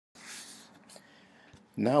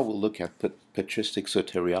Now we'll look at patristic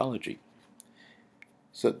soteriology.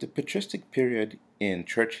 So the patristic period in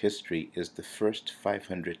church history is the first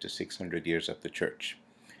 500 to 600 years of the church.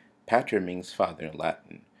 Pater means father in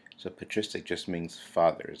Latin, so patristic just means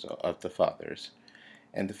fathers of the fathers.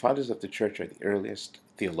 And the fathers of the church are the earliest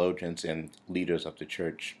theologians and leaders of the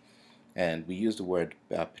church. And we use the word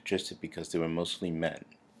patristic because they were mostly men.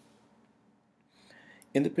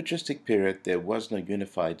 In the patristic period, there was no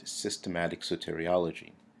unified systematic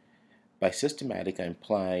soteriology. By systematic, I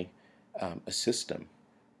imply a system,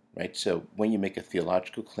 right? So when you make a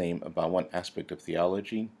theological claim about one aspect of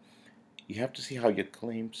theology, you have to see how your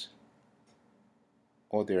claims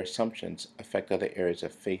or their assumptions affect other areas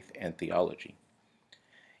of faith and theology.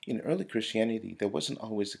 In early Christianity, there wasn't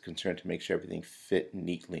always a concern to make sure everything fit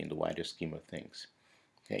neatly in the wider scheme of things.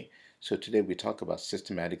 Okay, so today we talk about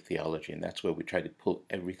systematic theology, and that's where we try to pull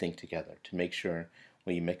everything together to make sure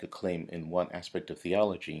when you make a claim in one aspect of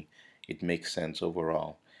theology, it makes sense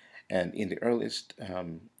overall. And in the earliest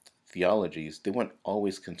theologies, they weren't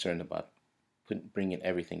always concerned about bringing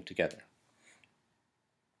everything together.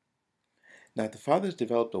 Now, the fathers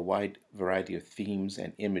developed a wide variety of themes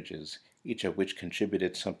and images, each of which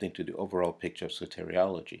contributed something to the overall picture of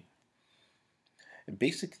soteriology. A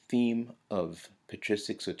basic theme of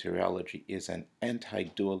patristic soteriology is an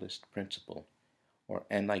anti-dualist principle, or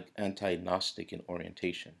anti-Gnostic in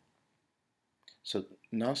orientation. So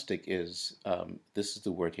Gnostic is, this is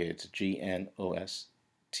the word here, it's Gnostic,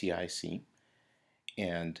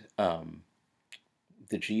 and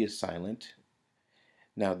the G is silent.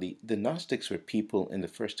 Now, the Gnostics were people in the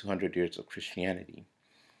first 200 years of Christianity.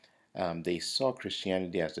 They saw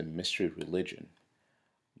Christianity as a mystery religion,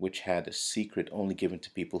 which had a secret only given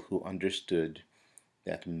to people who understood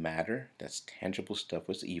that matter, that's tangible stuff,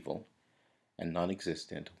 was evil and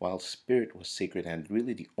non-existent, while spirit was sacred and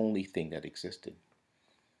really the only thing that existed.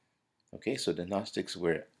 Okay, so the Gnostics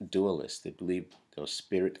were dualists. They believed there was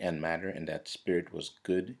spirit and matter, and that spirit was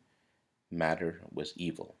good, matter was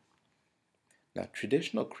evil. Now,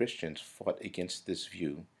 traditional Christians fought against this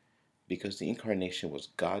view because the incarnation was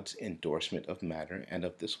God's endorsement of matter and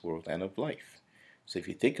of this world and of life. So if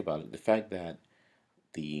you think about it, the fact that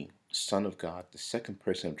the Son of God, the second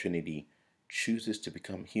person of Trinity, chooses to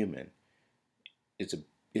become human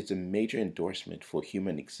is a major endorsement for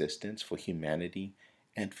human existence, for humanity,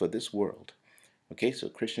 and for this world. Okay, so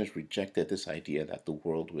Christians rejected this idea that the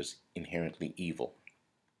world was inherently evil.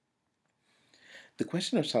 The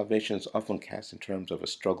question of salvation is often cast in terms of a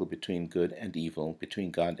struggle between good and evil,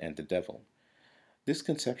 between God and the devil. This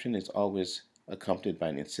conception is always accompanied by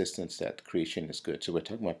an insistence that creation is good. So we're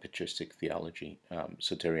talking about patristic theology,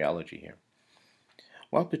 soteriology here.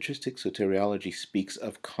 While patristic soteriology speaks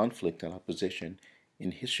of conflict and opposition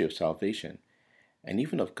in history of salvation, and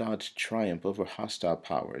even of God's triumph over hostile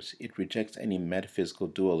powers, it rejects any metaphysical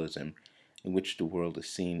dualism in which the world is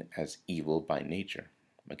seen as evil by nature.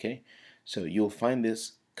 Okay, so you'll find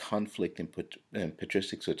this conflict in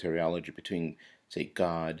patristic soteriology between, say,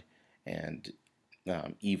 God and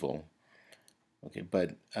evil. Okay,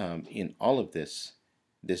 but in all of this,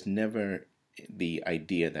 there's never the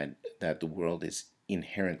idea that the world is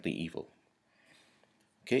inherently evil.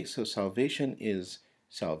 Okay, so salvation is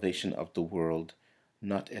salvation of the world,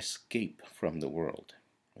 not escape from the world.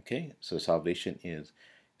 Okay, so salvation is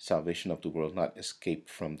salvation of the world, not escape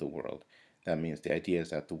from the world. That means the idea is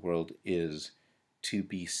that the world is to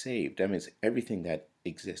be saved. That means everything that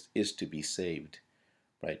exists is to be saved,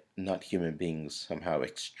 right? Not human beings somehow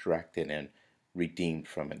extracted and redeemed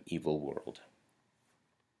from an evil world.